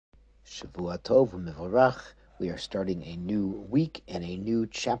Shavua Tov u'Mevorach. We are starting a new week and a new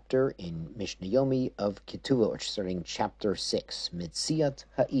chapter in Mishnah Yomi of Ketubot, which is starting chapter 6. Mitziat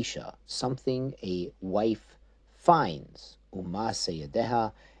ha'isha, something a wife finds, u'ma'aseh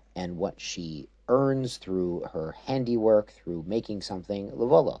yadeha, and what she earns through her handiwork, through making something,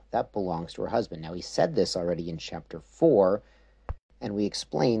 levola, that belongs to her husband. Now, he said this already in chapter 4, and we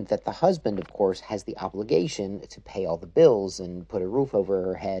explained that the husband, of course, has the obligation to pay all the bills and put a roof over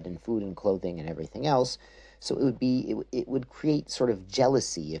her head and food and clothing and everything else. So it would create sort of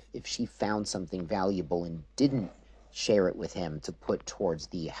jealousy if she found something valuable and didn't share it with him to put towards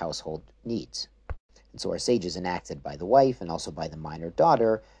the household needs. And so our sages enacted by the wife and also by the minor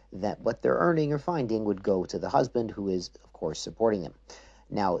daughter that what they're earning or finding would go to the husband, who is, of course, supporting them.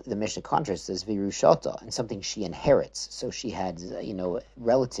 Now, the Mishnah contrasts as virushata, and something she inherits. So she had,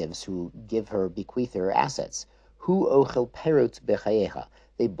 relatives who give her, bequeath her assets. Hu ochel perot bechayeha.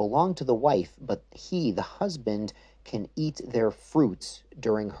 They belong to the wife, but he, the husband, can eat their fruits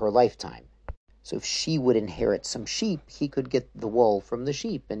during her lifetime. So if she would inherit some sheep, he could get the wool from the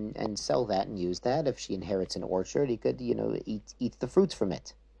sheep and sell that and use that. If she inherits an orchard, he could, eat the fruits from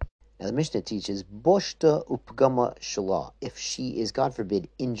it. Now, the Mishnah teaches, boshta upgama shala. If she is, God forbid,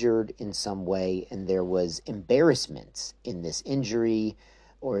 injured in some way, and there was embarrassment in this injury,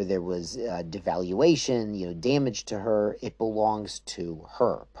 or there was devaluation, damage to her, it belongs to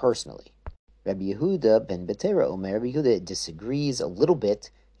her personally. Rabbi Yehuda ben Betera Omer, Rabbi Yehuda disagrees a little bit.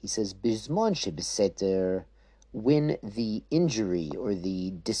 He says, bizman shebeseter, when the injury or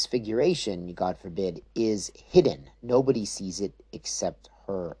the disfiguration, God forbid, is hidden, nobody sees it except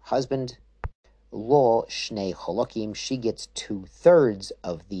her husband. Lo shnei cholokim, she gets 2/3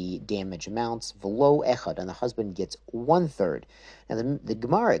 of the damage amounts. V'lo echad, and the husband gets 1/3. Now the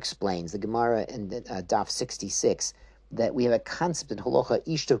Gemara explains, the Gemara in Daf 66, that we have a concept in halacha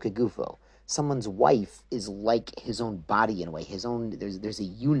ishto kegufo. Someone's wife is like his own body in a way. There's a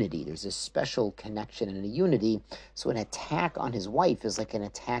unity, there's a special connection and a unity. So an attack on his wife is like an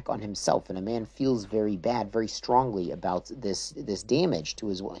attack on himself, and a man feels very bad, very strongly about this damage to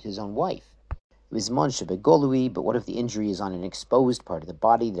his own wife. But what if the injury is on an exposed part of the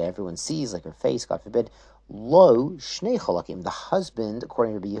body that everyone sees, like her face, God forbid? Lo shnei chalakim. The husband,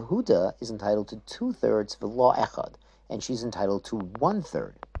 according to Rabbi Yehuda, is entitled to 2/3 v'lo echad, and she's entitled to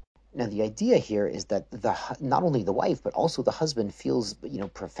 1/3. Now, the idea here is that not only the wife, but also the husband feels,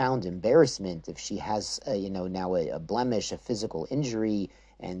 profound embarrassment if she has, now a blemish, a physical injury,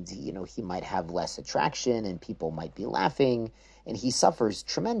 and, he might have less attraction and people might be laughing, and he suffers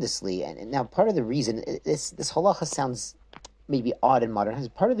tremendously. And now part of the reason, this halacha sounds maybe odd in modern times,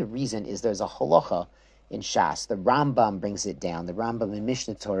 part of the reason is there's a halacha in Shas. The Rambam brings it down. The Rambam in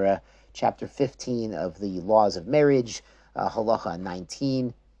Mishnah Torah, chapter 15 of the Laws of Marriage, halacha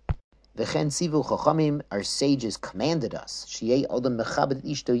 19, V'chen sivu chachamim, our sages commanded us, Shi'ei odom mechabed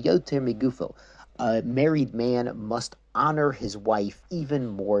ishto yoter megufo. A married man must honor his wife even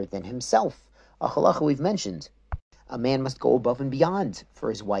more than himself. A halacha we've mentioned. A man must go above and beyond for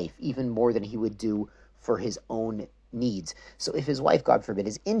his wife, even more than he would do for his own needs. So if his wife, God forbid,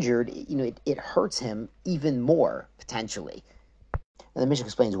 is injured, it hurts him even more, potentially. And the Mishnah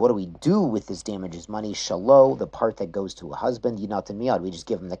explains, what do we do with this damages money? Shalo, the part that goes to a husband, yinatan miyad, we just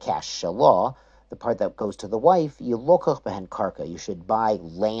give him the cash. Shalo, the part that goes to the wife, yilokach behen karka, you should buy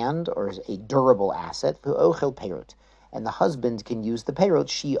land or a durable asset, v'ochel peirot, and the husband can use the peirot.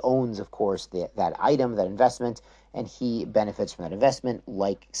 She owns, of course, that item, that investment, and he benefits from that investment,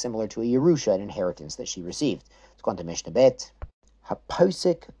 like similar to a Yerusha, an inheritance that she received. Let's go on to Mishnah Bet.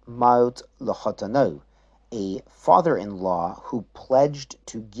 Haposik maut l'chotano, a father-in-law who pledged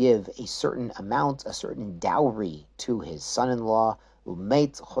to give a certain amount, a certain dowry to his son-in-law,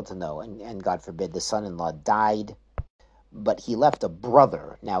 umeit chotano, and God forbid the son-in-law died, but he left a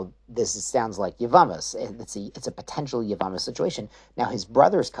brother. Now, this sounds like Yavamas. It's a potential Yavamas situation. Now, his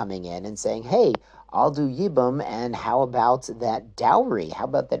brother's coming in and saying, hey, I'll do Yibam, and how about that dowry? How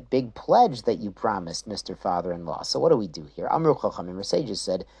about that big pledge that you promised, Mr. Father-in-law? So what do we do here? Amru Chachamim, our sages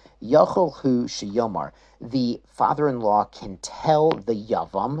said, Yachol hu sheyomar. The father-in-law can tell the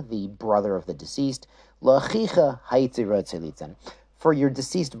Yavam, the brother of the deceased, La'achicha haiti rotzelitan. For your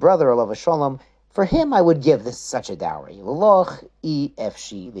deceased brother, alav shalom, for him, I would give such a dowry.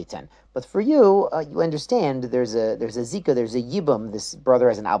 But for you, you understand there's a zika, there's a yibum. This brother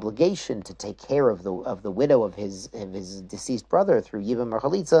has an obligation to take care of the widow of his deceased brother through yibum or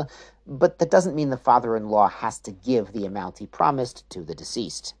chalitza. But that doesn't mean the father-in-law has to give the amount he promised to the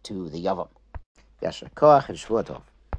deceased, to the yavam. Yasher koach and shvuah tov.